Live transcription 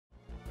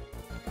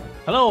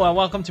Hello and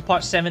welcome to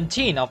part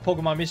 17 of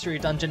Pokemon Mystery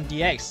Dungeon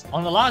DX.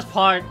 On the last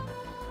part,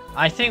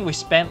 I think we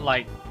spent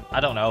like, I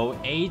don't know,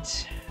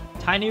 8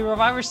 tiny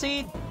reviver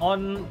seed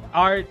on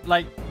our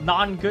like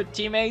non-good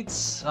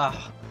teammates.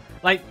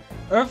 Like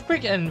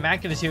Earthquake and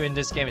Magnitude in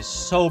this game is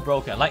so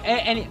broken. Like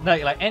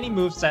any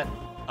moves that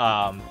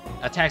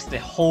attacks the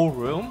whole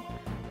room,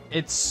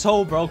 it's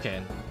so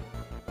broken.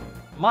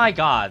 My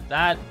god,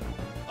 that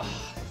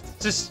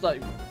just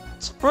like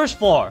first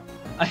floor.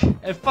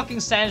 A fucking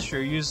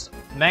Sandshrew used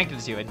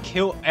Magnitude and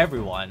kill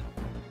everyone.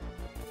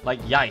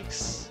 Like,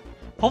 yikes.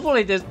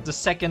 Hopefully the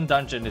second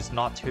dungeon is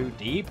not too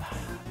deep.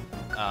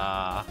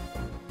 I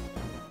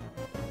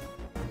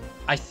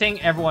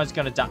think everyone's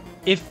gonna die.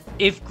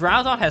 If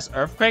Groudon has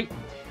Earthquake,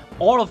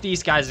 all of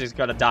these guys is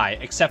gonna die,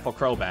 except for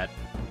Crobat.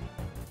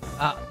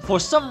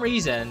 For some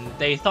reason,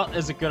 they thought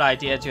it's a good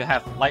idea to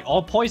have, like,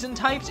 all poison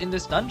types in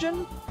this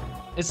dungeon.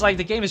 It's like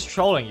the game is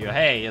trolling you.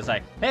 Hey, it's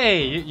like,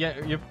 hey,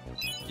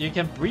 you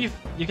can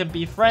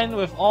befriend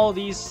with all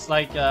these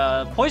like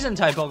poison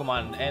type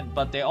Pokemon,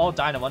 but they all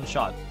die in one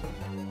shot.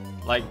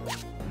 Like,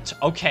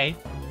 okay.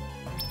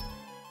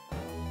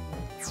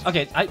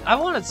 Okay, I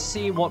want to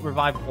see what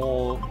Revive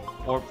All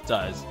Orb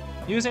does.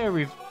 Using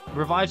it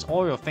revives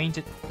all your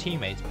fainted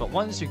teammates, but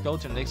once you go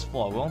to the next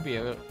floor, we won't be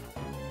able.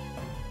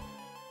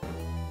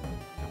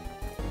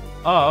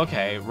 Oh,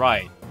 okay,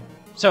 right.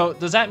 So,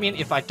 does that mean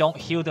if I don't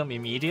heal them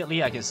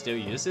immediately, I can still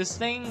use this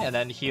thing and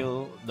then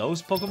heal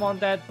those Pokemon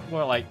that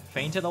were, like,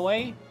 fainted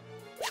away?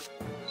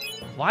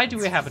 Why do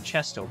we have a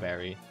Chesto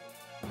Berry?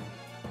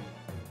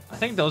 I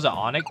think those are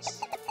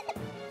Onyx.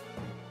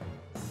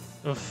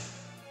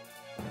 Oof.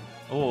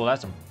 Oh,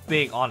 that's a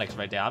big Onyx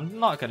right there. I'm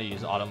not gonna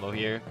use Autumn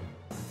here.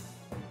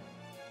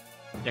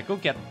 Yeah, go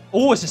get...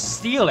 Oh, it's a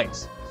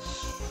Steelix!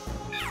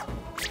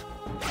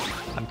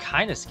 I'm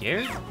kinda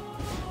scared.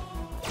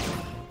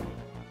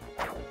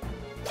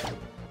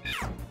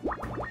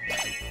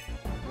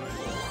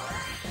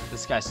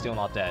 This guy's still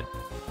not dead.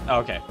 Oh,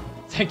 okay,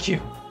 thank you.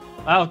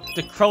 Well,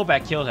 the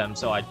Crobat killed him,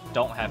 so I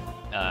don't have,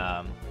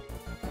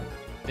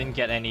 didn't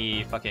get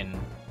any fucking,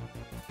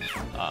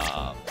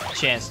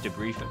 chance to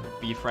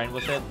befriend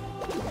with it.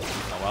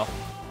 Oh well.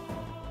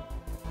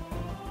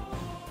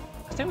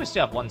 I think we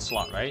still have one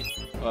slot, right?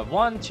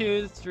 1,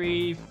 2,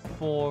 3,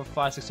 4,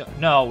 5, 6, 7.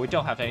 No, we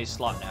don't have any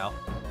slot now.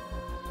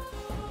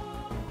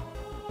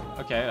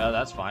 Okay,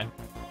 that's fine.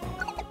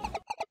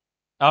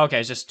 Oh,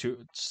 okay, it's just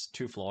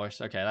two floors.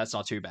 Okay, that's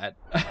not too bad.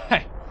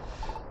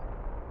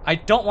 I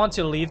don't want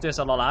to leave this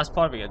on the last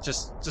part because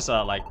just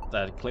like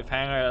the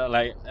cliffhanger.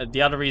 Like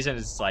the other reason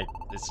is like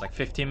it's like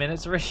 15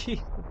 minutes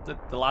already.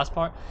 the last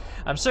part.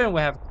 I'm certain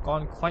we have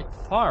gone quite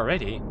far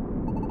already.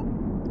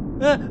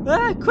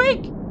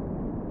 Quick!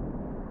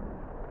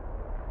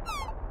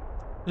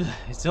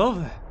 It's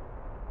over.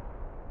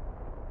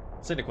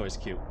 Cynical is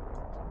cute.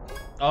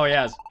 Oh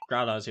yeah,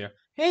 Groudon's here.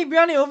 Hey,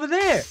 Brownie, over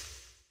there.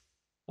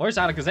 Where's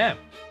Alakazam?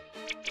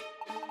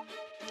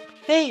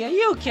 Hey, are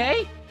you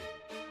okay?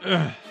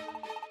 Ugh.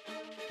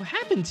 What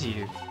happened to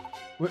you?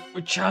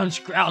 We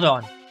challenged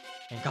Groudon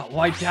and got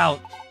wiped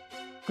out.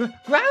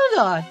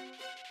 Groudon?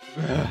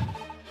 Ugh.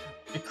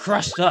 It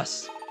crushed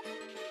us.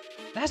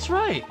 That's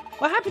right.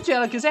 What happened to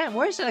Alakazam?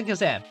 Where's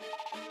Alakazam?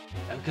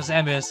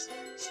 Alakazam is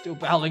still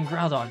battling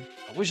Groudon.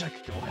 I wish I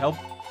could go help,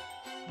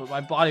 but my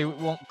body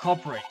won't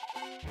cooperate.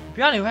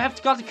 Brownie, we have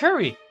got to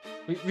hurry.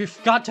 We've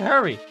got to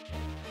hurry.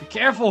 Be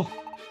careful.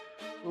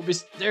 We'll be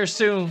there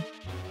soon,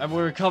 and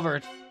we're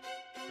recovered.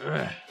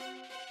 Ugh.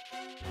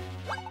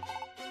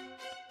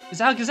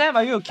 Is Alakazam,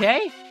 are you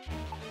okay?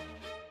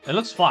 It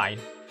looks fine.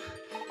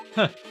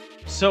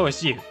 So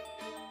is you.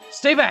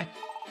 Stay back!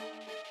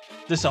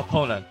 This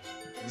opponent.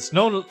 It's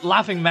no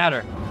laughing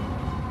matter.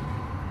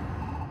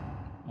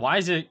 Why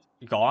is it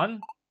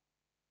gone?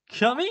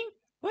 Coming?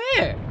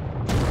 Where?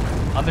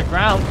 On the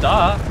ground,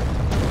 duh.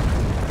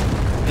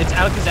 Is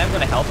Alakazam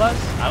gonna help us?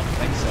 I don't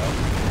think so.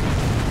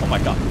 Oh my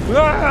god.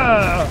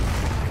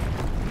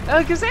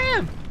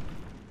 Alakazam!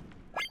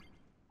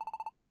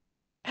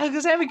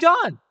 Alakazam is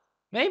gone!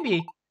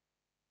 Maybe.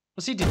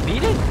 Was he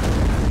defeated?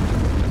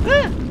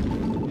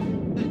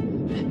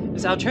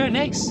 It's our turn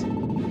next.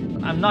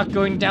 I'm not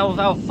going down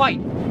without a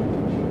fight.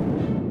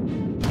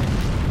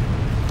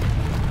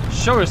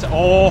 Show yourself.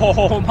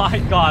 Oh my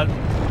god.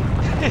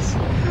 His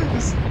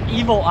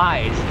evil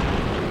eyes.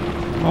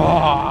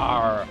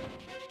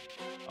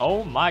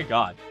 Oh my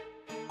god.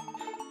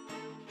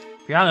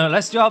 Piano,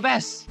 let's do our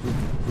best.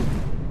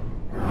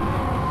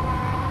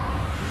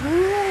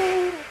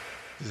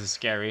 This is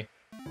scary.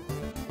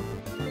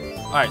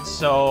 Alright,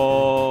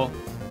 so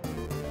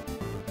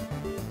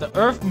the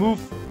earth move.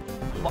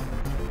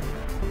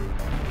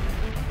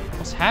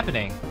 What's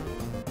happening?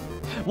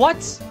 What?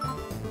 It's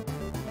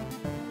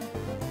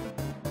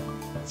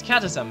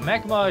Cataclysm.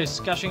 Magma is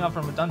gushing up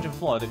from the dungeon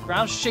floor. The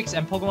ground shakes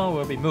and Pokemon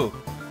will be moved.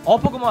 All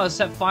Pokemon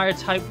except fire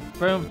type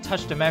burn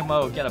touch the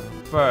magma will get a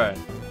burn.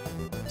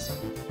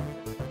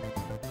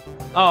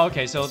 Oh,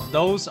 okay, so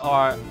those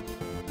are...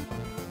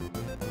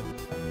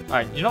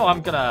 Alright, you know what,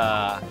 I'm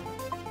gonna...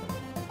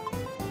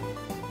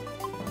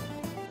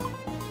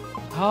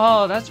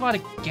 Oh, that's why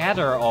the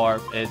Gather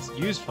Orb is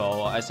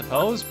useful, I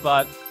suppose,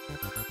 but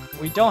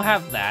we don't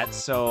have that,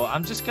 so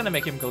I'm just gonna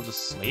make him go to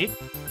sleep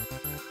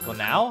for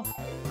now.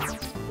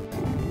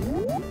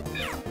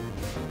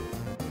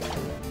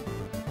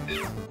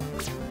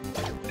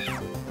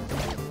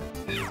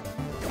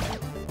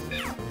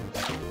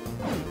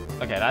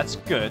 Okay, that's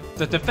good.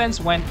 The defense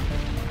went...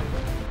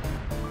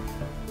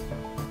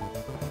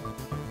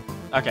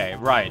 Okay,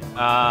 right.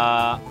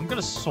 I'm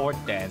gonna Sword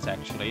Dance,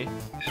 actually.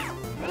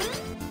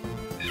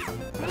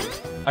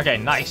 Okay,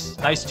 nice.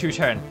 Nice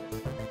 2-turn.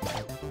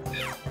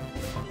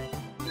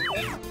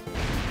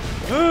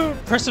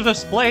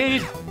 Precipice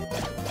Blade!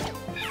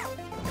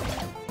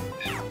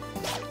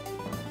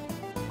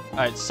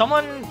 Alright,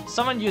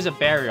 someone use a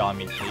barrier on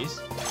me, please.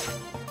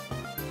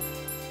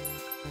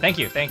 Thank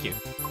you, thank you.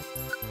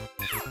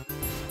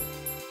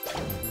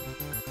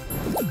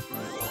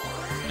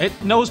 It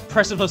knows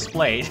Precipice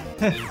Blade.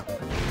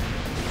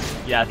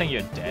 Yeah, I think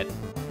you're dead.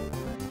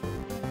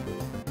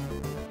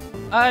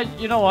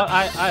 You know what?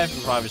 I have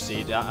Reviver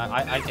Seed.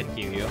 I can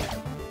heal you.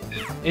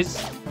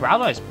 It's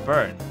Groudon is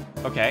Burn.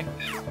 Okay.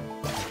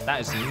 That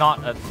is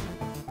not a...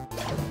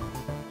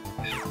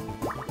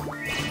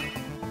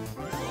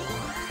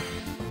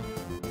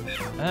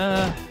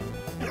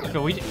 Okay,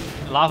 we...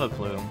 Lava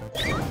Plume.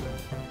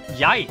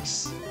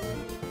 Yikes!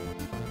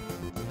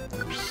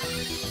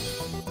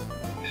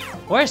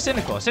 Where's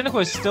Cynical? Cynical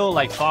is still,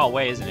 like, far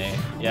away, isn't he?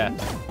 Yeah.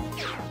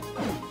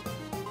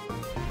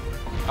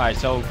 Alright,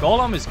 so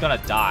Golem is gonna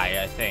die,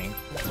 I think.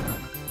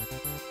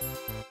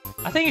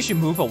 I think you should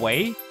move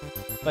away,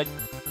 but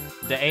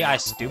the AI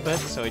is stupid,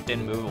 so it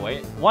didn't move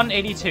away.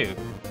 182.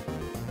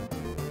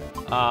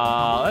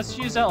 Let's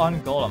use that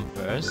on Golem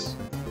first.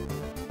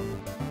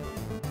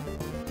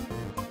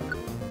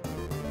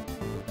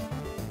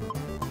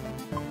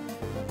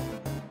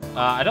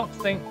 I don't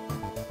think...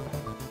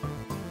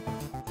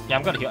 Yeah,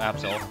 I'm gonna heal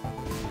Absol.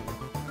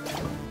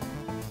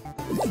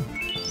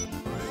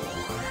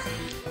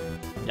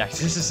 Yeah,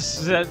 this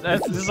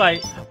is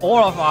like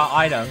all of our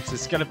items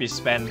is gonna be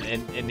spent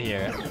in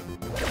here.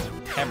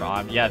 Hammer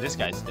arm. Yeah, this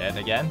guy's dead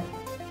again.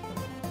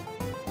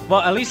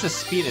 Well, at least the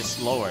speed is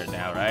slower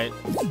now, right?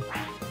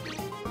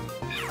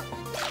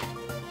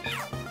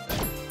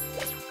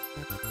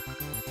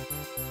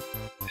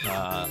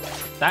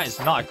 That is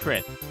not a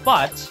crit,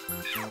 but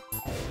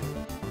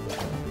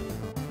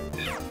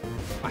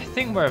I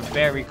think we're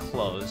very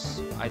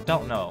close. I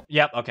don't know.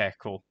 Yep. Okay.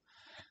 Cool.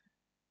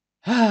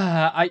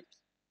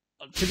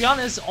 To be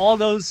honest, all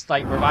those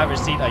like Reviver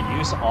Seed I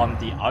use on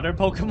the other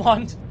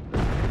Pokemon,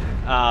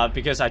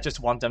 because I just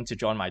want them to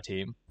join my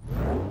team.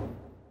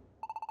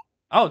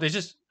 Oh, they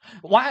just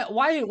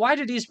why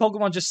do these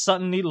Pokemon just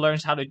suddenly learn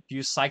how to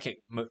use Psychic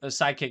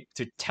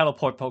to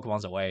teleport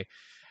Pokemons away?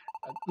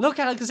 Look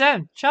at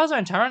Alakazam, Charizard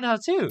and Tyranitar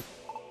too.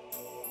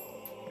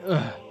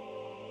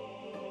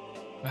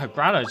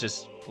 Groudon is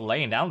just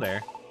laying down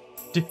there.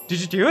 Did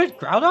you do it,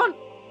 Groudon?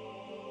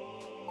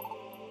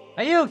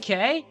 Are you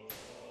okay?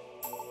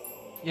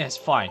 Yes,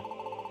 fine.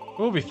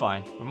 We'll be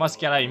fine. We must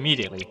get out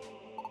immediately.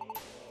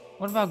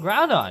 What about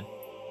Groudon?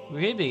 Will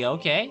he be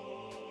okay?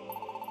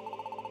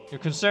 Your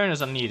concern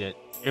is unneeded.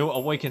 It will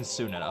awaken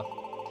soon enough.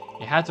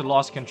 It had to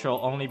lose control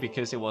only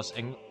because it was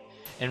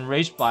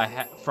enraged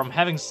from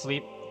having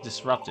sleep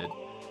disrupted.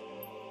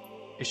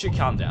 It should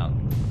calm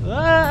down.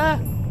 Ah!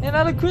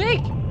 Another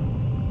Quake!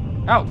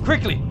 Oh,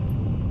 quickly!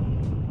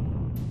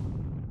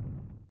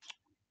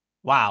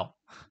 Wow.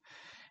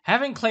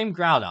 Having claimed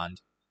Groudon,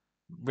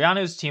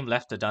 Brianna's team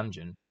left the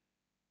dungeon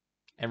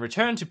and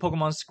returned to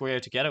Pokemon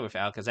Square together with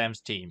Alakazam's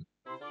team.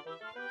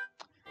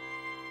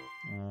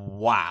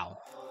 Wow.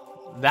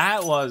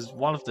 That was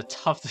one of the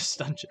toughest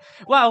dungeons.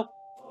 Well,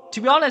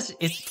 to be honest,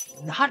 it's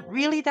not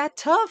really that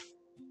tough.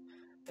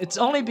 It's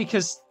only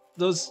because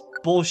those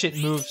bullshit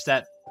moves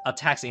that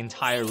attacks the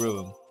entire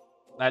room.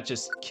 That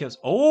just kills...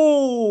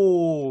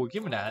 Oh!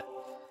 Give me that.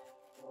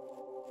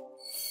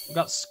 We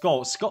got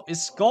Skull.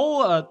 Is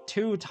Skull a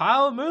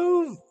 2-tile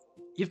move?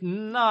 If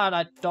not,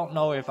 I don't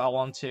know if I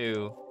want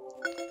to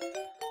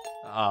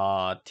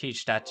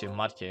teach that to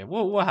Mudkip.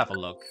 We'll have a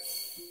look.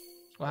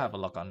 We'll have a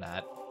look on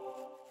that.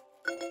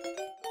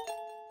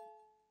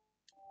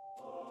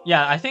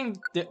 Yeah, I think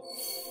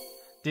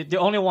the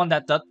only one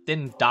that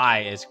didn't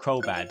die is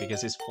Crobat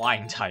because it's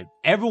flying type.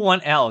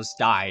 Everyone else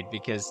died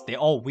because they're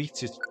all weak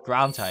to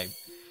ground type.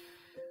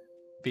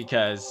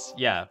 Because,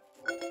 yeah,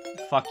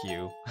 fuck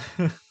you.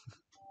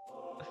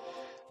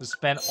 We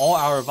spend all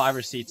our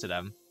Reviver Seeds to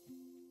them.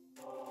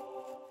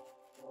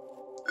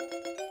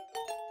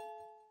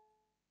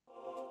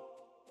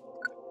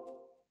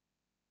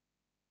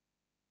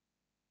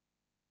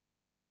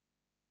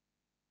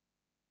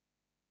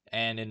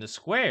 And in the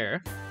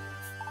square,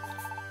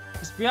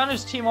 is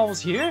Brianna's team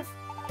almost here?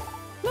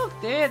 Look,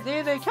 there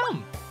they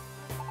come.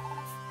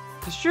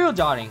 The Shrill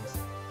Darlings.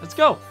 Let's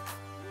go.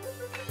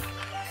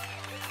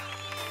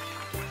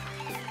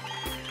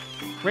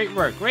 Great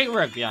work,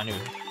 Brianna.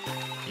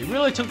 You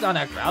really took down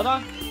that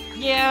Groudon?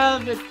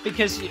 Yeah, but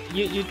because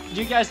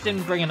you guys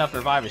didn't bring enough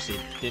Reviver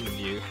Seed, didn't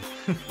you?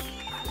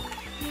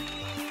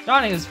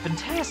 Groudon is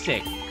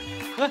fantastic.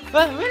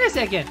 Wait a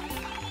second.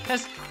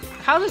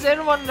 How does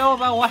anyone know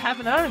about what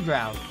happened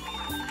underground?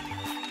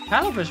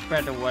 Palipper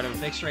spread the word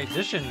of X-ray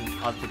edition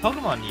of the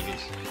Pokemon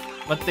news,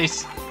 but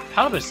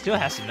Palipper still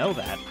has to know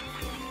that.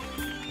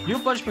 Your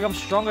bunch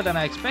becomes stronger than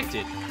I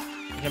expected.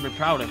 You can be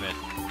proud of it.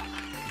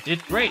 You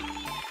did great.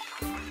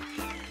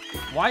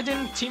 Why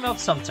didn't team up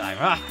sometime?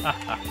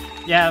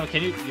 Yeah,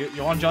 can you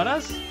want to join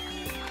us?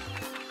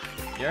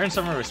 You earn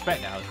some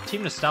respect now.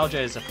 Team Nostalgia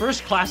is a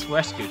first-class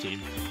rescue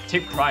team.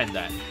 Take pride in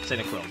that.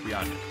 Cynical,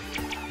 Brianna.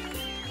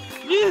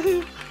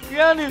 Yoo-hoo!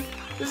 Brianna,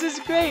 this is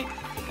great.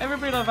 Every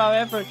bit of our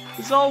effort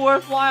is all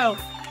worthwhile.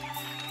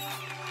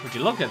 Would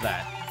you look at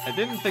that? I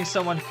didn't think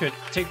someone could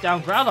take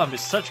down Groudon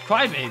with such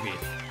crybaby.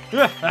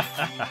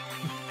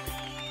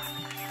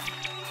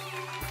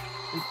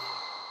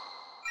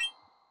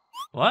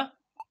 What?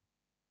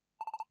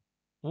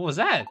 What was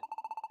that?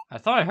 I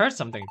thought I heard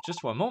something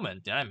just for a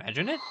moment. Did I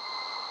imagine it?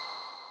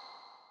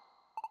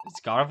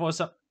 Is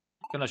Gardevoir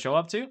gonna show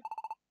up too?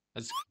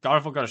 Is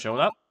Gardevoir gonna show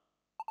up?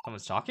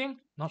 Someone's talking?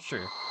 Not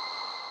sure.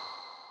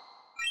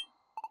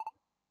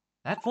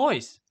 That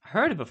voice. I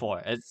heard it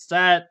before. It's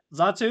that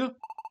Xatu?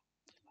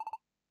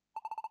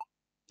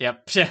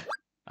 Yep.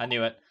 I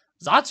knew it.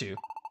 Xatu?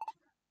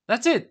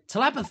 That's it.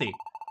 Telepathy.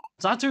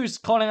 Xatu is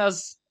calling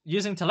us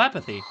using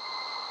telepathy.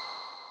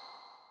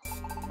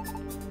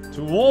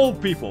 To all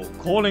people,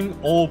 calling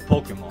all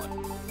Pokemon.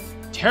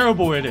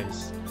 Terrible it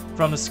is.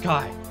 From the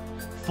sky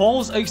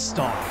falls a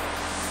star.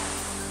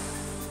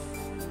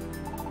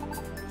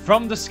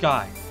 From the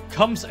sky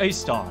comes a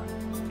star.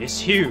 It's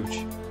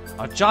huge.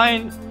 A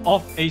giant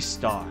of a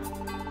star.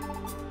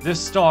 This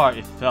star,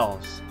 it fell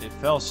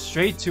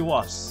straight to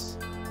us.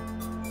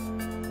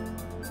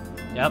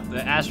 Yep,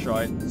 the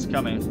asteroid is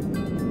coming.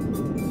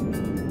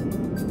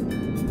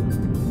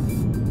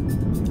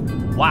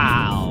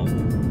 Wow.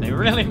 They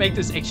really make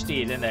this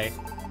HD, didn't they?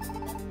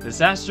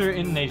 Disaster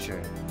in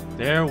nature.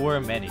 There were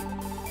many.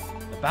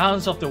 The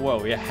balance of the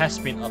world has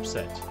been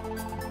upset.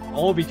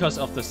 All because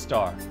of the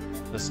star.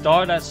 The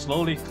star that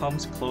slowly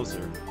comes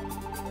closer.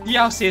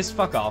 Diao says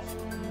fuck off.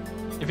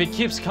 If it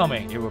keeps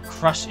coming, it will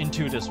crush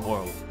into this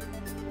world.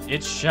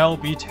 It shall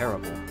be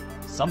terrible.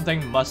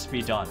 Something must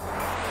be done.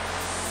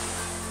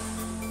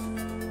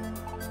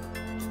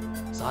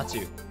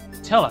 Xatu,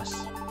 tell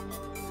us.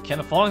 Can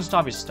the falling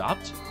star be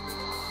stopped?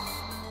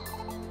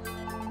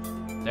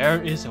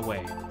 There is a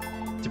way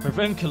to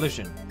prevent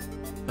collision,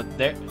 but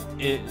there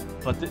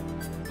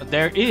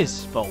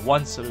is but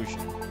one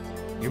solution.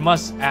 You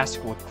must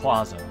ask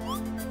Rayquaza.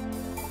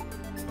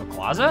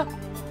 Rayquaza?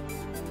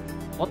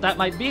 What that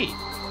might be?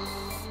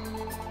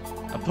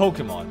 A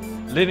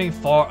Pokemon living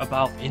far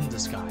above in the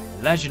sky.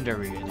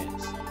 Legendary it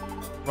is.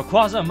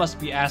 Rayquaza must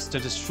be asked to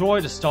destroy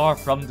the star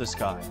from the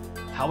sky.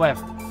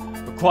 However,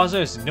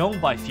 Rayquaza is known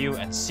by few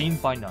and seen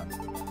by none.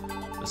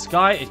 The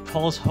sky it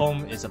calls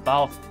home is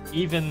above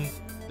even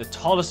the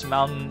tallest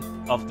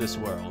mountain of this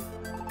world.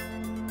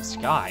 The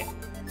sky?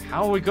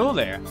 How will we go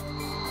there?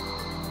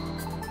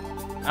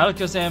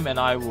 Alakazam and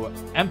I will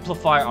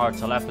amplify our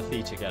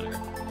telepathy together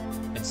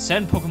and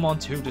send Pokemon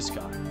to the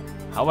sky.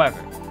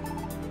 However,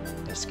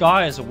 the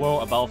sky is a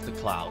world above the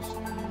clouds.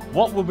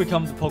 What will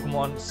become the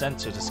Pokemon sent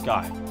to the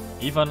sky?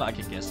 Even I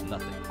can guess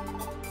nothing.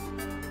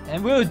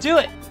 And we'll do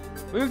it!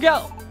 We'll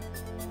go!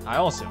 I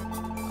also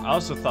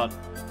thought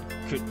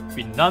it could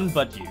be none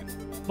but you.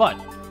 But,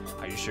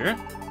 are you sure?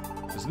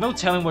 There's no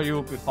telling what you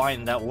will find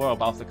in that world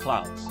above the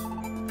clouds.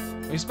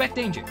 We expect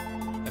danger,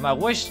 and I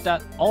wish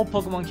that all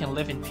Pokemon can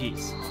live in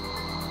peace.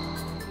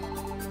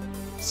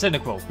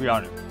 Cynical,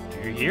 Brianna,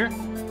 do you hear?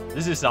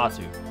 This is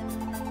Xatu.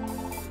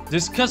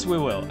 Discuss we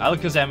will,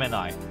 Alakazam and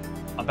I,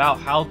 about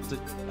how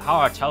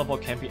our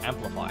teleport can be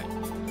amplified.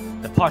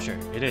 Departure,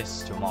 it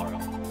is tomorrow.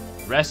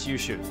 Rest you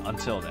should,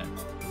 until then.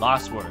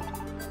 Last word.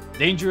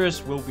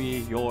 Dangerous will be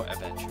your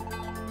adventure.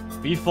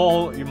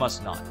 Before you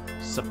must not.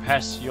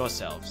 Suppress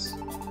yourselves.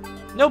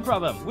 No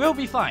problem, we'll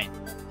be fine.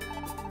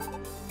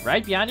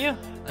 Right, Bianyu?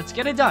 Let's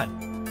get it done.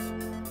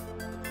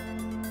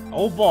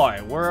 Oh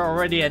boy, we're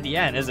already at the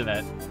end, isn't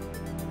it?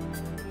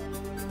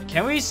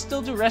 Can we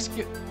still do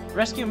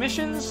rescue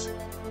missions?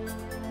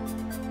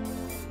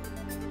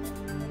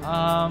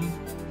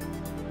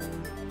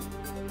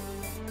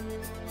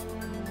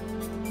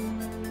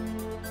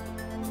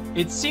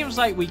 It seems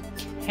like we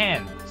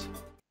can't.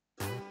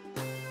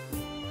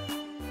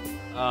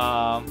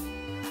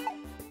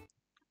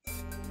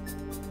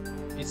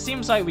 It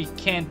seems like we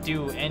can't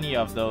do any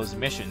of those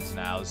missions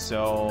now,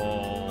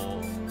 so...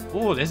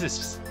 Ooh, this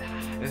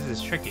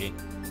is tricky.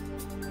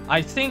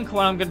 I think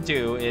what I'm gonna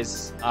do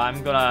is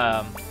I'm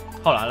gonna...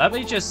 Hold on, let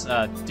me just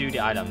do the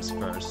items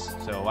first.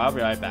 So I'll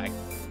be right back.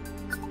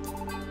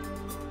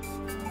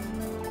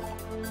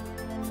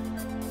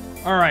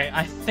 Alright,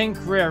 I think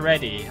we're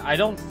ready. I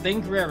don't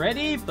think we're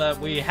ready, but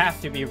we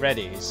have to be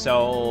ready.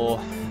 So,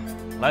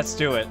 let's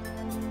do it.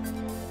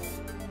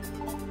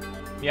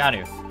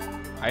 Bianyu,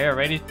 are you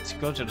ready to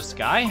go to the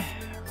sky?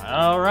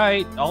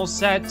 Alright, all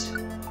set.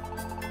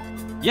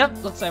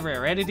 Yep, looks like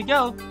we're ready to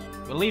go.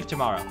 We'll leave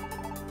tomorrow.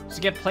 So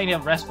get plenty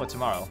of rest for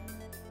tomorrow.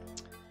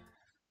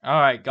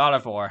 Alright, God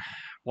of War.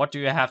 What do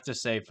you have to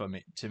say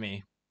to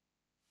me?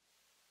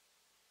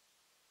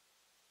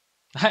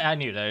 I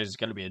knew that it was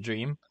gonna be a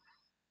dream.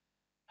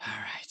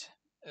 Alright.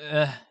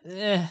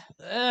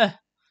 I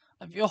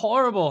feel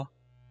horrible.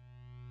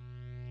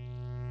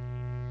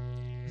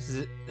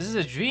 This is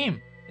a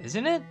dream,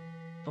 isn't it?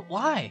 But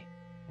why?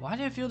 Why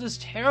do I feel this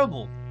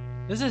terrible?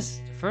 This is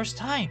the first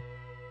time.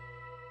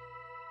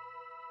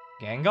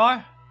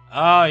 Gengar?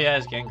 Oh,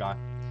 yes, Gengar.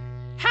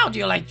 How do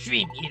you like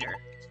Dream Eater?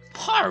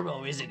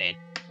 Horrible, isn't it?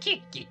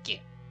 Kick.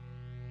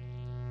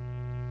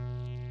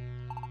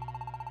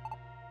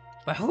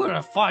 But who would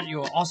have thought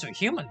you were also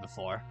human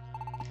before?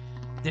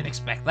 Didn't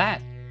expect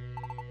that.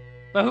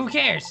 But who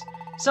cares?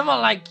 Someone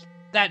like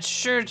that's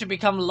sure to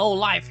become low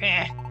life,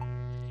 eh?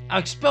 I'll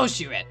expose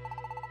you it.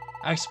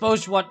 I'll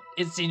expose what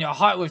is in your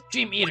heart with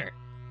Dream Eater.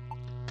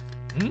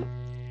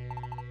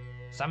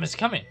 Someone's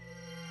coming.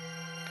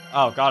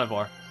 Oh, God of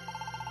War.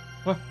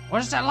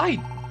 What is that light?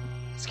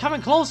 It's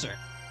coming closer.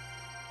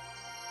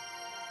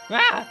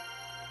 Ah!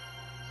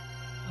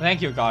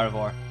 Thank you, God of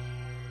War.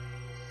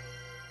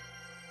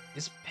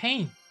 This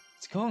pain,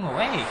 it's going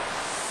away.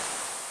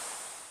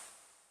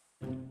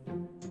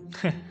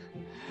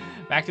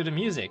 Back to the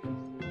music.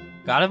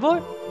 God of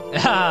War?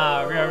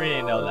 Ah, we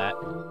already know that.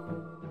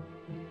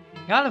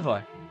 God of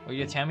War, will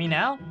you tell me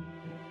now?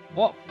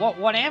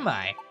 What am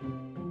I?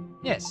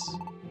 Yes,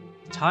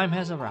 the time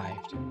has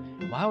arrived.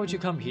 Why would you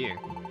come here?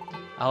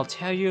 I'll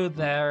tell you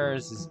there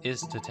is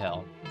to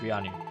tell,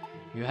 Brianna.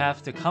 You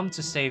have to come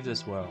to save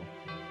this world.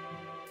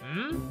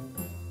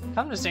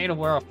 Come to save the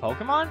world of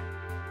Pokemon?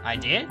 I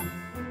did?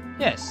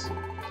 Yes.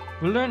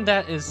 We learned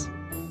that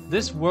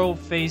this world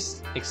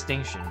faced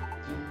extinction,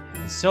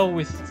 and so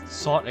we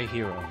sought a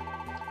hero.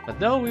 But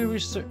though we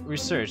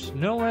researched,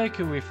 nowhere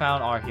could we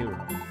find our hero.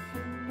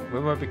 We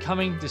were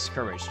becoming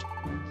discouraged.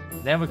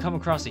 Then we come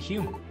across a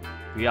human,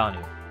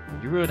 Brianna.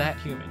 You were that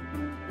human.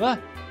 What?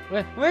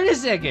 Where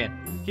is it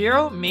again?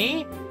 Hero?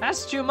 Me?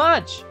 That's too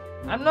much.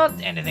 I'm not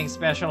anything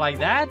special like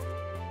that.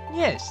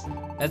 Yes,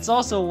 that's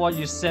also what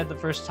you said the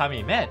first time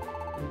we met.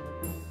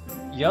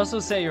 You also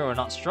said you were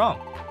not strong.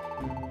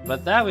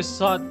 But that we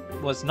sought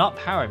was not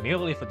power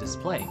merely for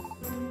display.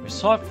 We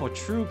sought for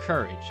true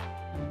courage.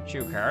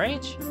 True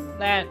courage?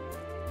 That...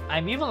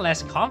 I'm even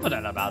less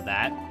confident about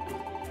that.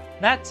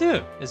 That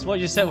too is what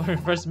you said when we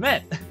first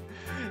met.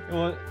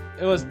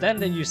 It was then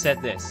that you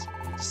said this.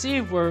 To see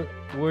if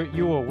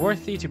you were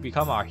worthy to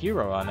become our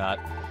hero or not,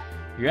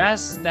 you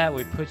asked that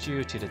we put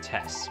you to the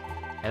test.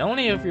 And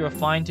only if you were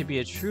found to be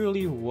a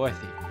truly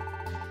worthy,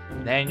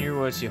 then you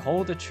were to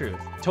told the truth,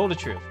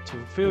 to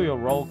fulfill your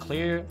role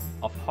clear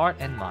of heart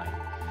and mind.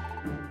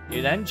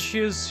 You then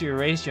choose to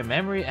erase your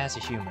memory as a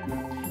human,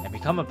 and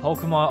become a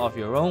Pokemon of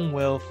your own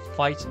will,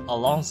 fight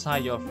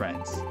alongside your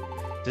friends.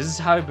 This is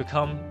how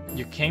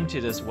you came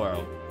to this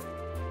world.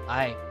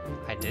 I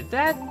did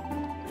that?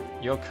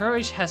 Your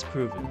courage has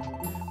proven.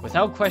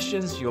 Without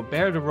questions, you'll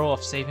bear the role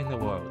of saving the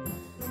world,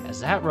 as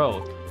that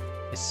role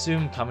is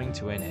soon coming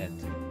to an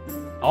end.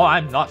 Oh,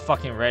 I'm not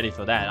fucking ready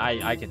for that,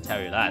 I can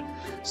tell you that.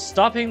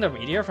 Stopping the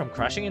meteor from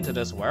crashing into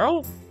this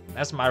world?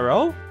 That's my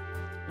role?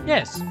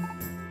 Yes.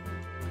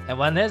 And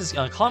when that is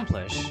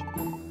accomplished,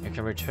 you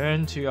can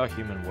return to your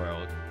human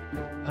world.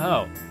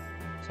 Oh,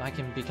 so I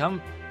can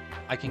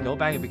go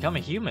back and become a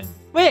human.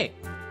 Wait!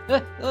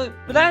 But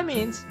that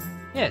means...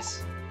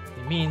 Yes,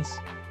 it means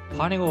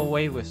parting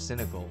away with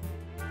Cynical.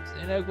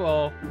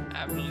 Cynical,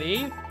 I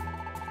believe?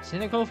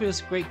 Cynical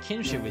feels great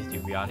kinship with you,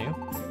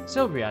 Brianna.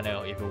 So,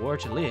 Brianna, if you were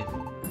to live,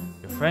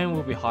 your friend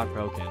will be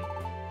heartbroken.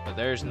 But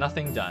there is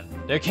nothing done.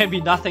 There can be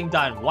nothing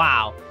done,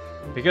 wow!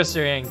 Because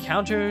there are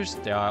encounters,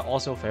 there are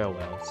also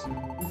farewells.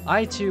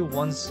 I too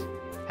once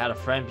had a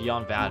friend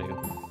beyond value.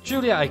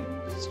 Truly, I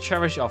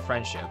cherish our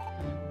friendship.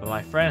 But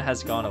my friend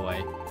has gone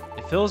away.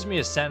 It fills me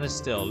with sadness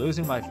still,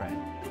 losing my friend.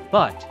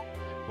 But,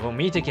 we'll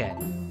meet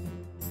again.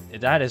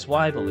 That is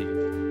what I believe.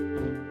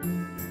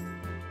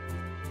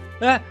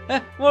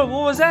 What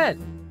was that?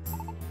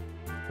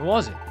 Who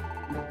was it?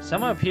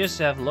 Someone appears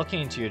to have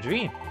looking into your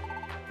dream.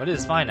 But it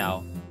is fine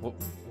now.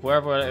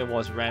 Whoever it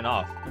was ran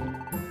off.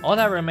 All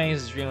that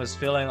remains is a dreamless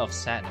feeling of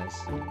sadness.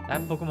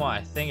 That Pokemon,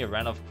 I think it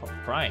ran off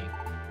crying.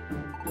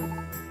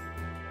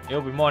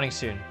 It'll be morning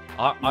soon.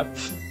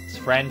 It's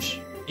French.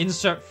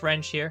 Insert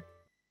French here.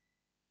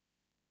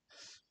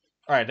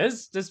 Alright,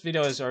 this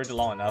video is already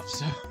long enough,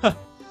 so...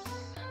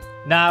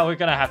 Nah, we're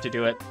gonna have to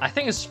do it. I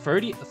think it's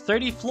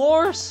 30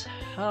 floors?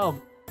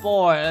 Oh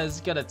boy, it's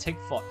gonna take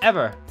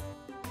forever.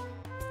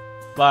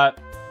 But,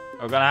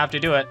 we're gonna have to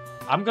do it.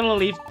 I'm gonna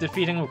leave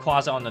defeating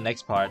Rayquaza on the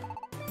next part.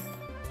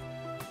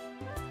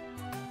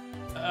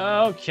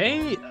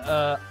 Okay,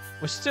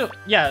 we're still...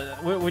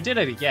 Yeah, we did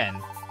it again.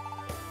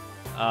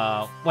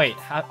 Wait,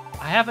 I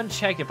haven't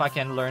checked if I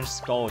can learn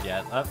Skull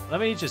yet.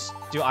 Let me just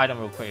do item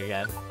real quick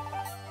again.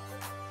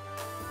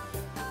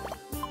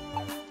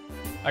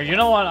 You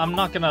know what? I'm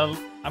not gonna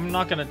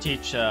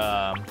teach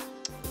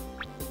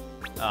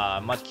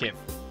Mudkip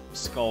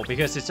Skull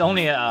because it's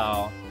only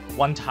a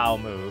one tile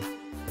move,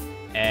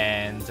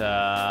 and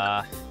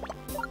yeah,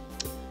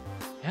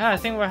 Yeah, I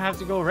think we'll have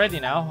to go ready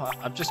now.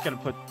 I'm just gonna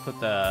put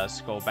the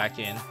skull back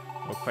in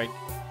real quick.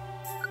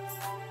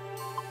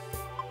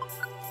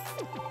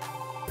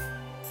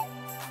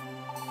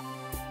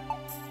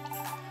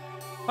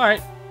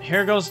 Alright,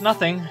 here goes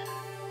nothing.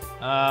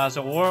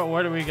 So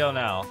where do we go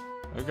now?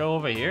 We go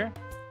over here?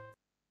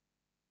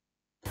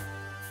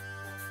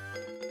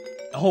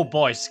 Oh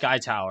boy, Sky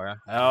Tower.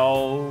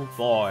 Oh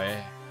boy.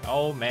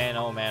 Oh man,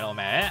 oh man, oh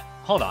man.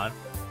 Hold on.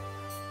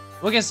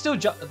 We can still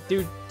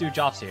do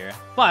jobs here,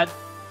 but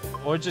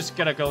we're just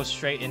gonna go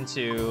straight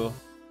into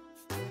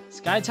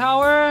Sky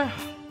Tower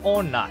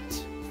or not.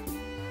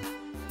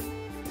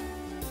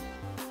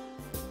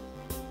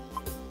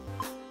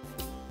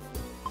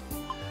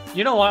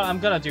 You know what? I'm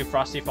gonna do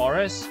Frosty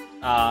Forest,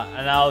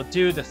 and I'll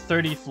do the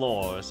 30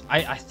 floors.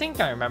 I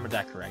think I remember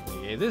that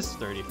correctly. It is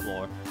 30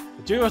 floor.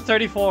 We'll do a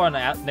 34 on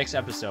the next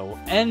episode,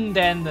 and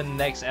then the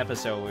next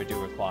episode we'll do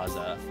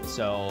Rayquaza.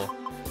 So,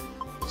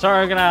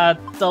 sorry, we're gonna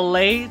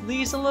delay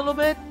these a little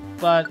bit,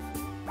 but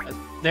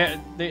they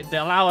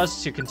allow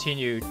us to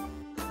continue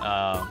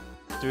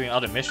doing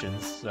other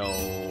missions. So,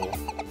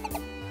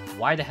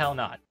 why the hell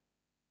not?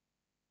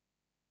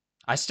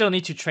 I still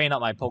need to train up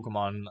my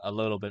Pokemon a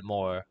little bit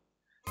more.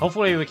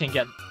 Hopefully we can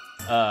get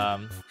a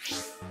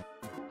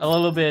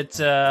little bit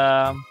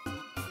of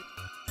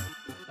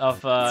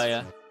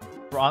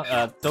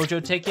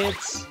dojo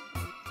tickets,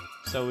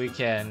 so we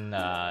can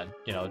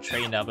you know,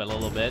 train up a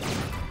little bit.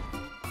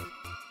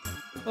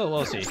 Well,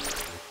 we'll see.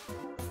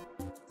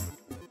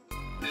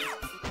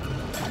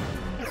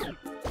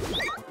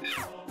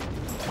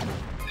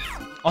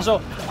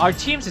 Also, our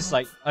teams is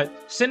like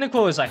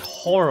Cynical is like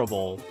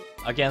horrible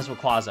against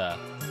Rayquaza.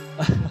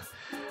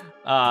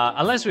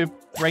 Unless we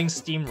bring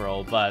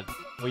Steamroll, but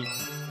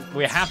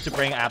we have to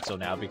bring Absol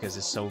now because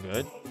it's so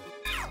good.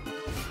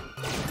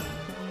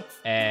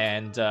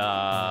 And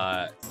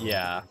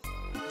yeah,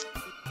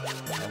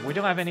 we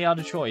don't have any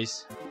other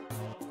choice.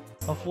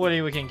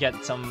 Hopefully we can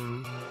get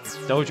some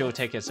dojo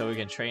tickets so we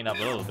can train up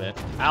a little bit.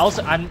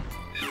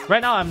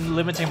 Right now I'm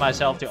limiting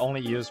myself to only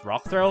use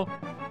Rock Throw,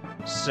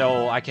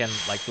 so I can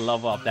like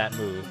level up that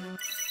move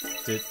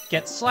to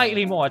get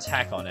slightly more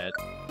attack on it.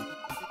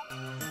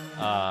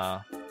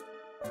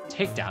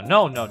 Takedown.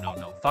 No.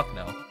 Fuck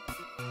no.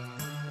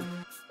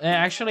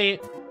 Actually,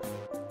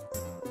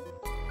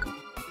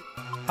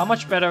 how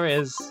much better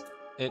is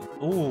it?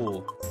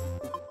 Ooh.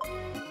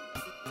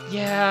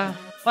 Yeah.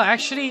 Well,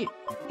 actually,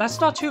 that's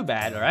not too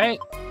bad, right?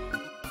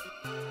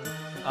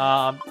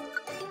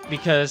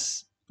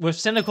 Because with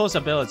Cynical's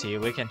ability,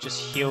 we can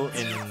just heal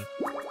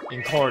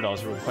in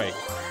corridors real quick.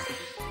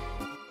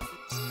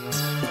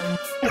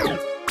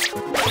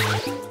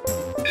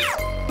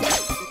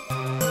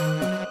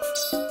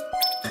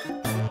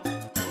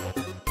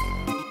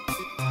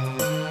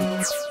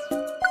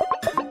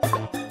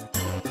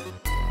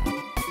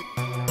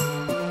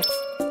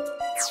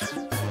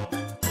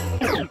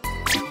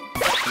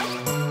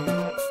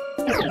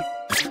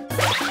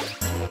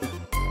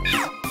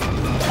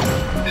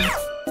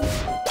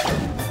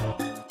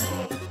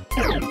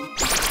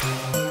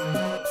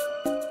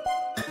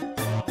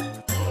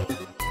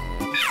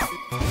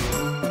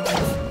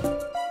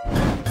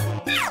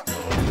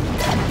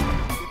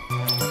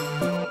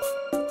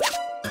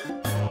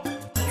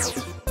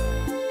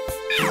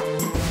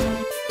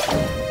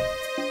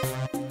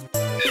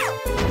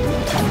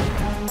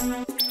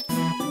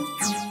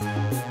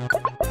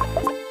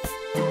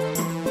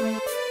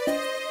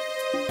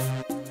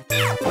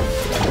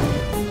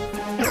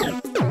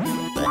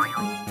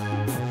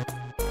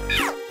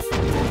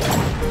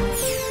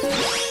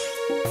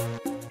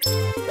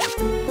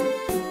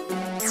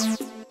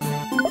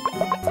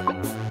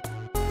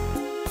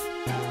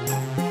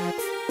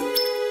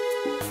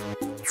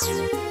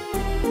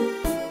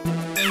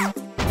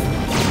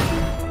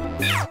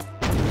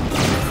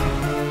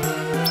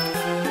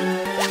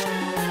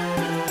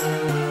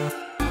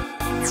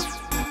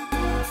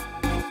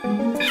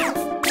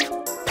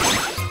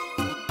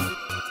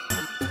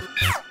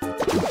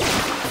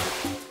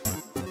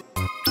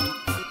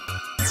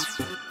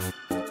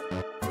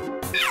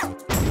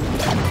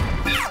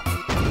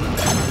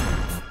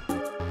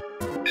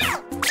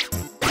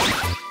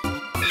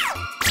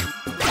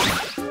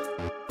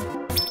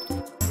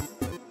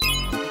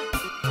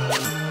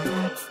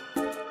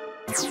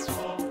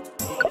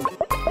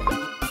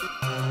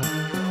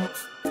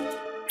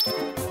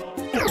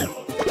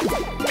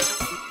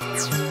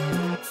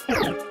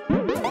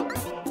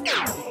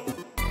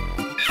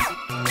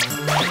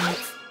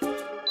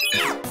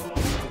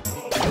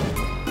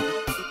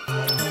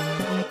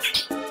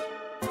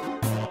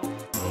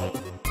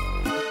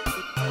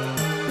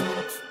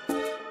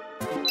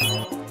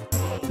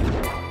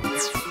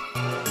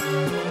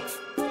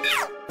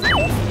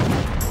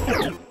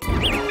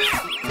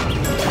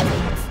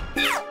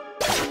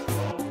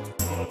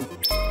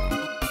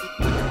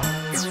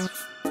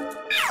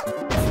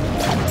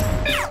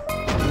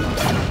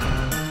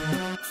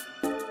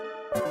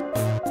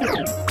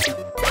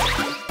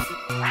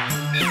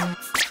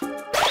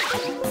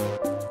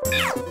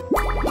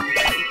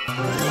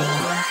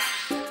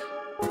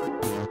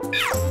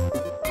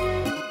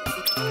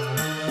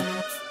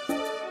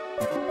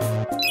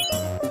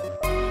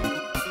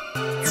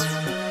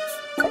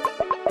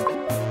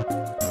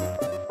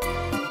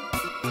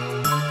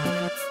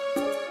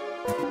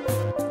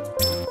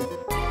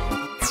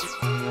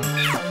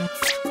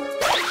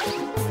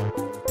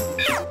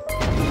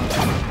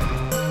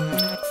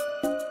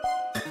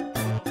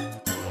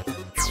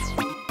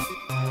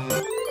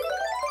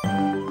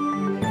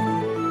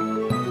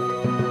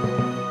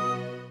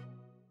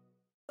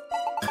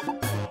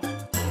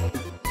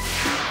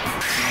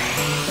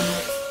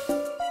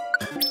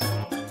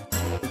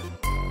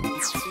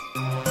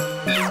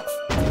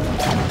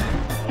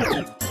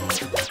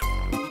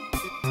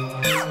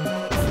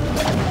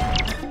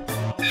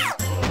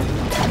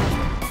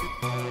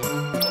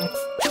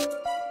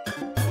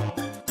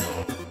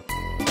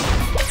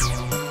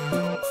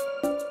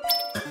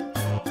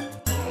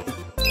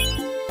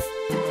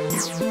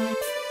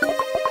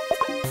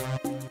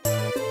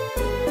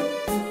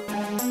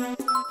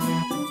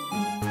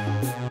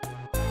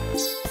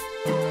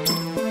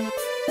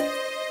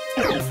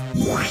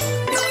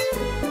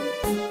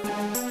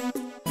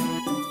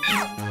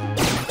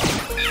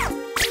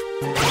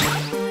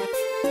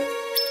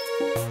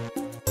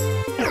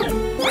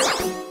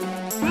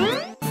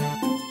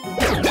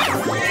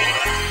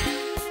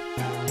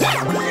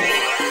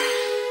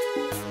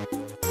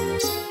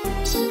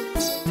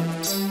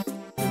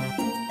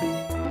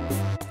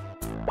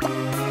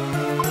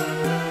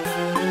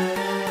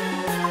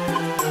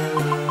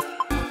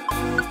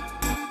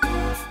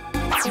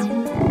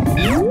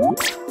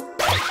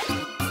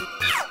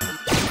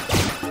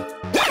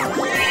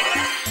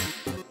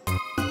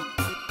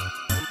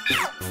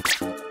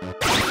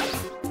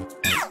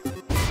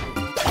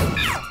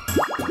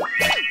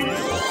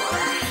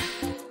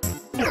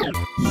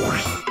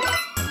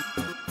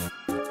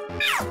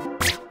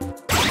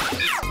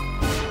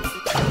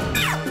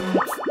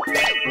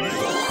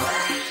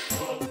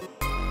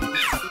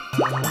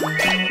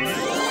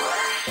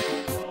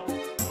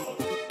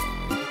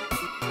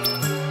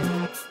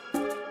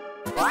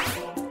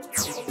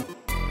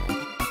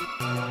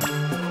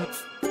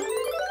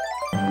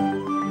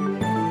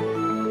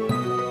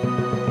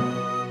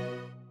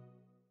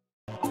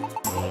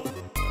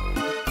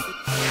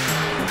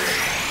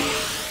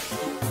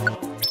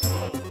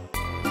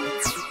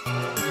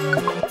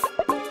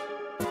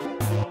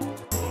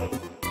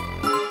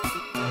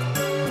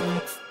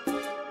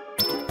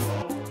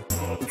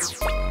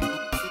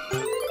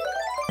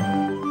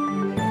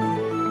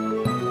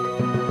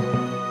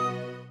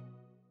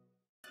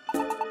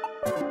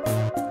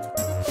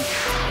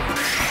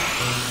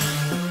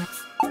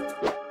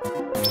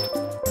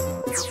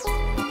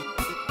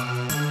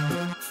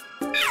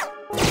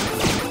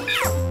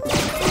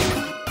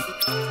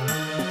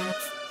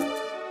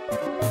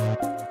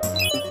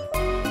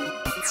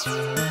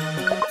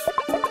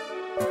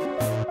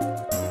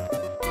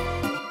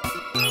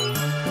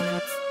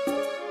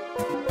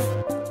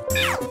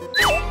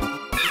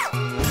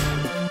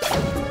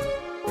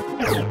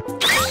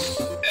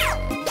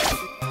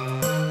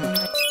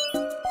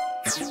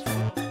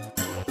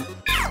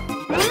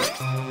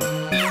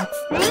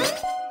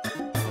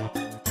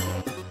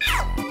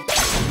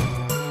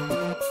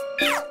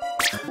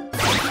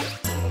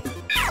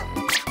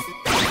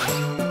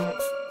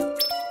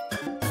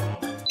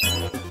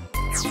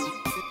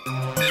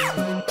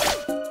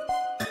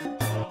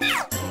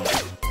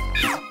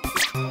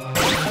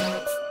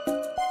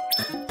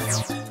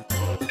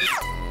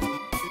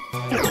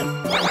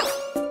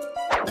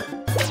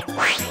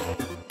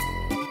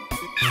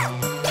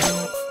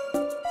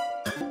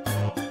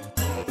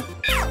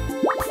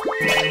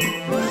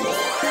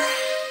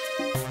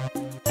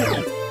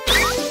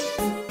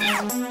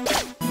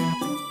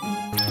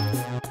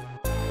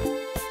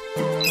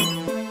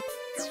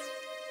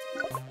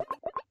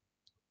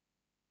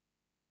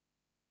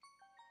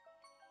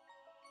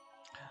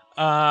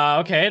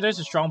 Okay, there's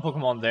a strong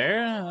Pokemon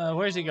there.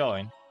 Where's he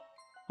going?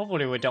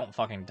 Hopefully we don't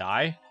fucking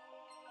die.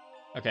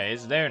 Okay,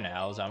 it's there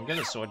now, so I'm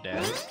gonna Sword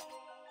Dance.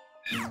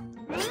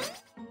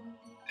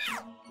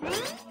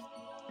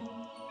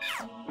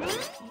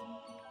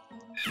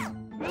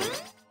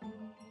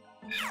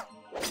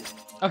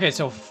 Okay,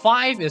 so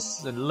 5 is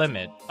the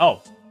limit.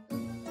 Oh.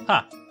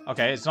 Huh.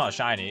 Okay, it's not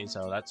shiny,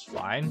 so that's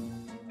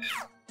fine.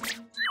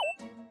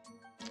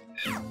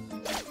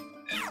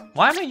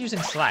 Why am I using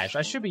Slash?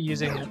 I should be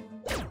using...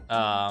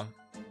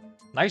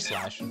 Nice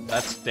Slash.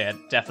 That's dead.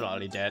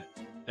 Definitely dead.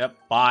 Yep,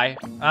 bye.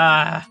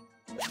 Ah!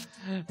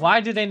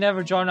 Why did they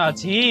never join our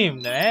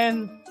team,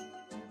 man?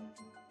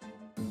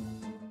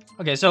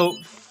 Okay, so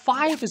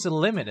 5 is the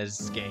limit in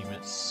this game.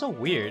 It's so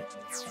weird.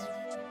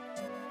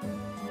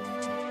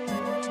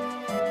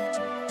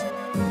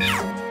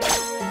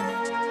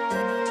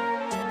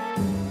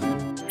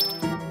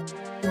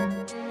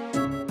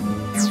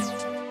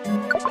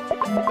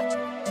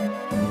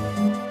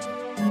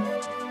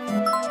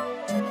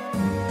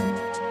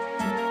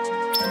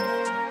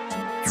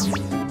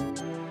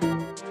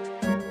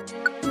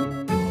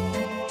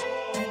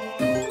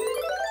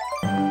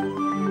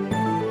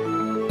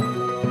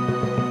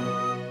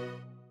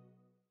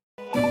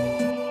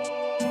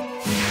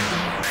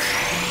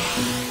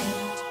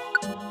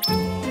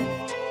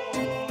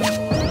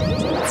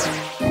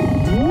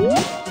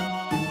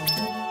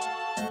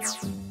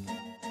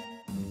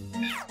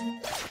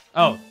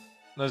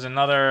 there's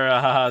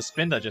another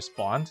spin that just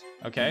spawned.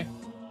 Okay.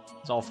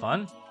 It's all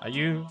fun. Are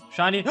you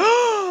shiny?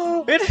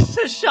 It is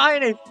a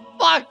shiny!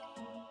 Fuck!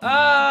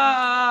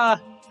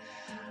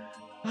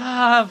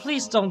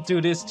 Please don't do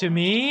this to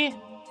me.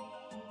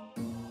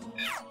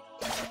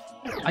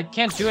 I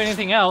can't do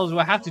anything else.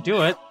 We'll have to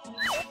do it.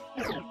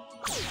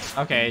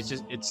 Okay,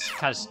 it's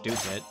kind of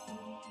stupid.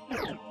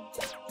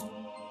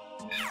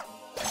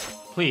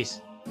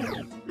 Please.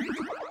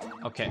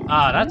 Okay.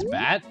 That's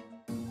bad.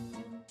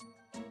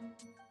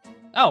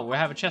 Oh, we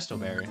have a chesto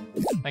berry.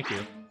 Thank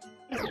you.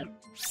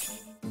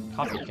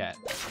 Copycat.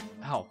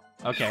 Ow.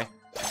 Okay.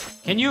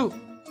 Can you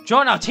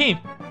join our team?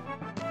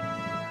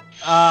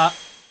 I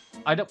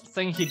don't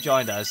think he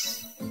joined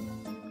us.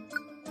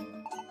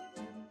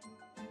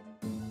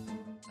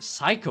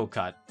 Psycho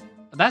Cut.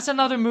 That's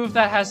another move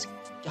that has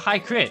high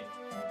crit.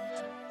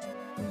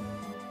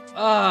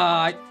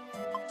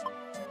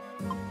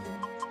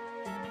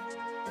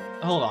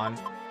 Hold on.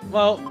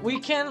 Well, we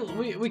can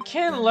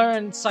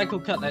learn Psycho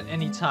Cut at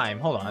any time.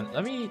 Hold on.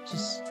 Let me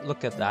just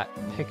look at that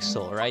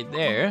pixel right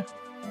there.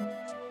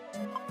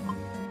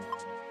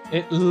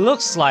 It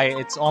looks like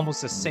it's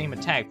almost the same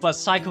attack, but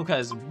Psycho Cut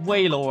is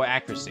way lower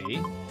accuracy.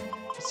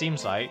 It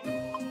seems like.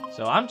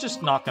 So I'm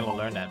just not gonna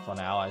learn that for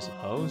now, I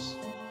suppose.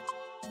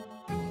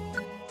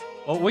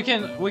 Well, we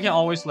can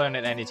always learn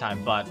it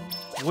anytime, but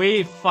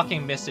we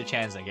fucking missed a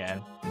chance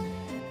again.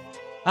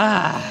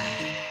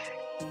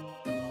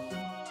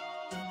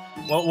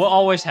 Well, we'll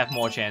always have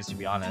more chance, to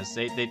be honest.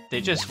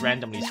 They just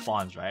randomly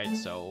spawns, right?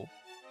 So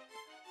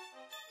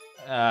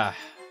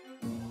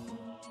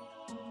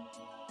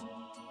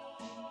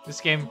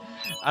this game,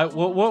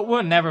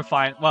 we'll never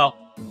find. Well,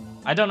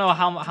 I don't know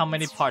how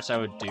many parts I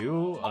would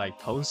do, like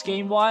post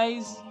game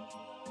wise,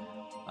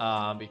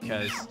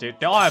 because they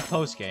all have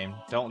post game.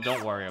 Don't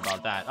worry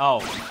about that.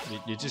 Oh,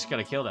 you're just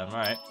gonna kill them, all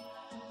right?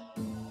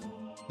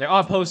 There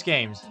are post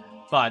games,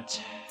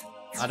 but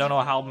I don't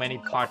know how many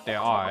parts there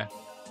are.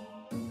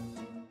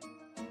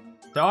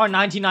 There are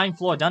 99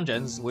 floor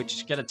dungeons,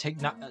 which gonna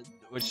take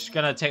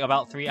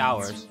about 3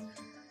 hours,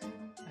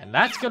 and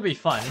that's gonna be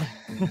fun.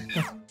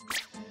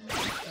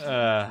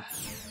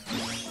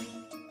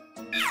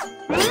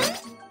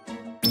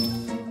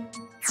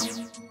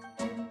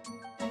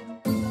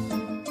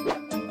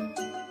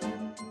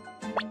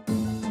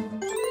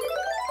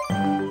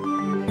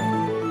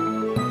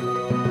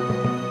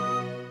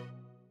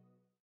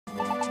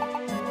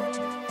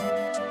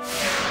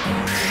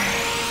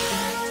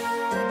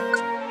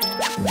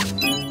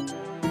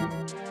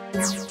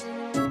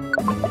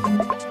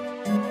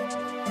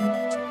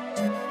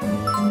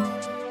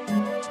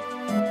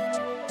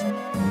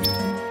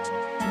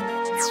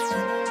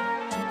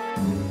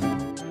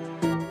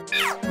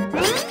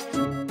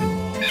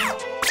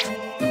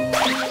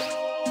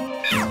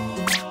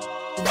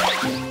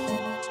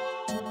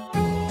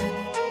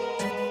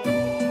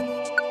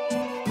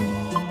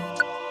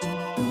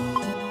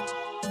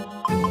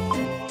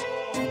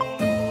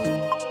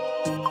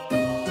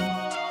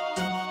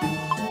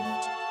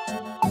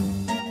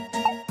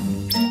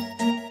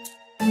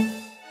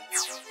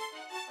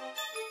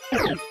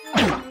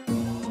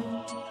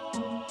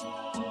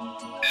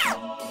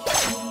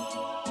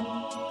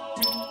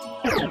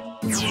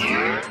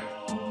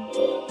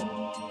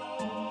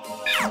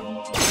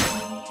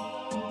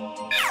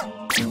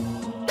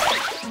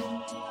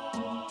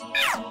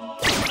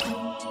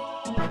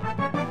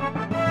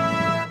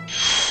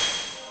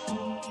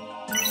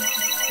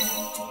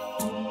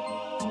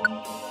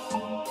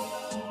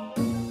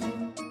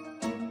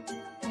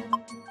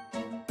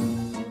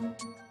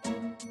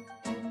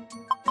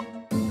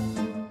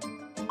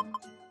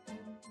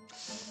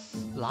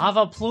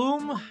 Lava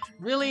Plume?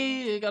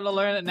 Really? You gotta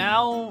learn it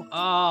now?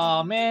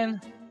 Oh man.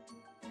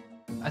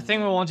 I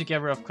think we want to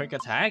get rid of Quick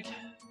Attack.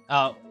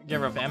 Get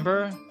rid of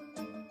Ember.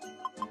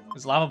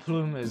 This Lava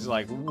Plume is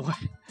like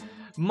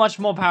much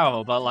more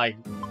powerful, but like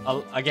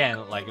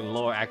again, like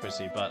lower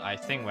accuracy. But I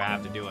think we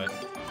have to do it.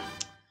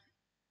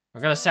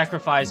 We're gonna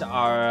sacrifice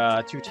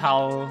our two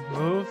towel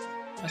move,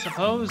 I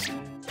suppose.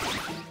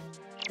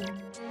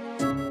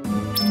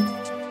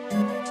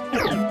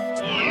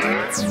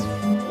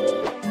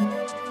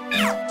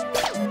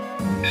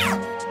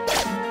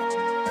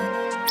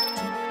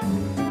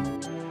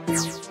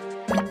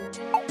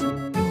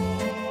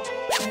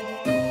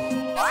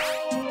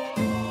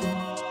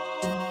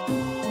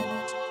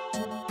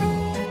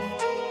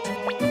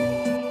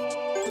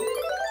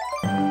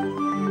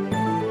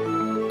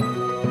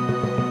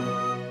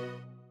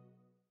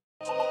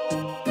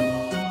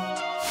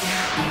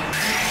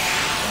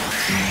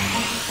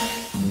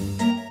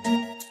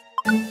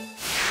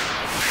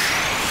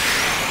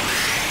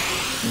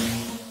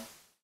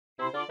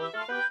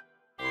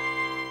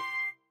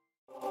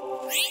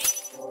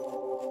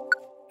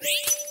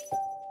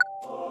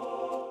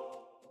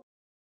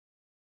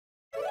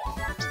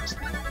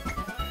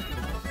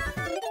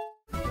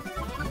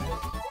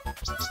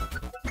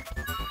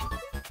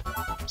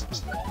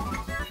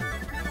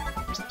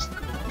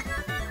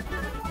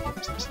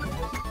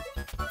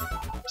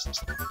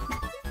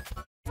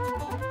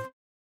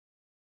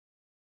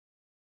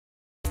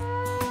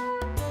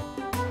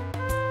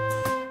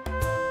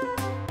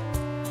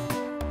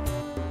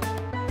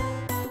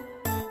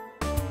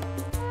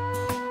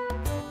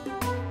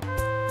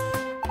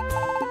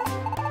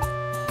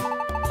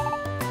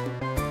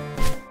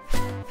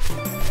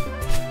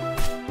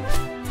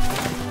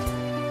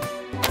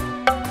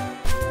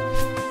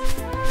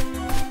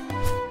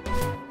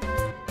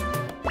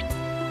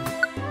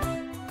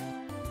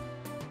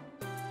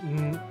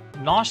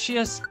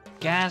 Noxious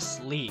gas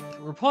leak.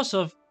 Reports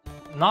of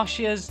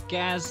noxious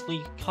gas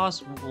leak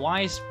caused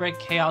widespread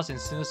chaos in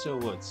Sinister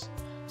Woods.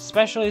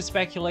 Specialists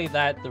speculate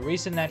that the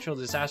recent natural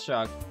disaster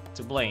are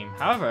to blame.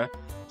 However,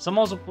 some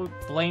also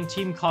blame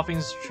Team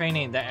Coughing's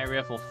training in that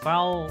area for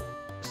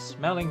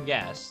foul-smelling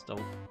gas. The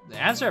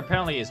answer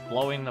apparently is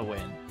blowing the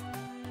wind.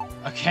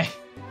 Okay.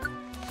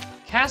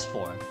 Cast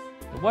form.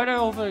 The weather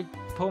over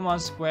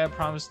Pokemon Square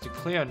promised to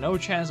clear, no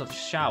chance of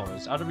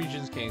showers. Other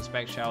regions can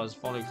expect showers,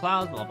 falling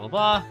clouds, blah blah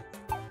blah.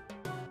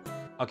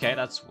 Okay,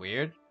 that's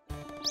weird.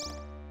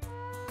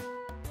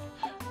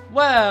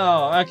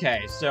 Well,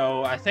 okay,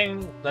 so I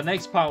think the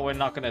next part we're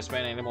not gonna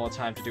spend any more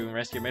time to doing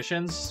rescue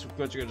missions.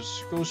 We're going to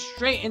go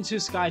straight into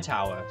Sky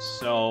Tower.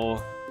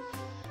 So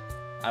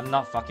I'm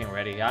not fucking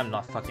ready. I'm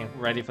not fucking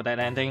ready for that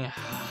ending.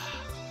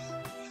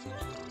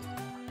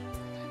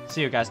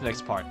 See you guys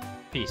next part.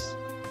 Peace.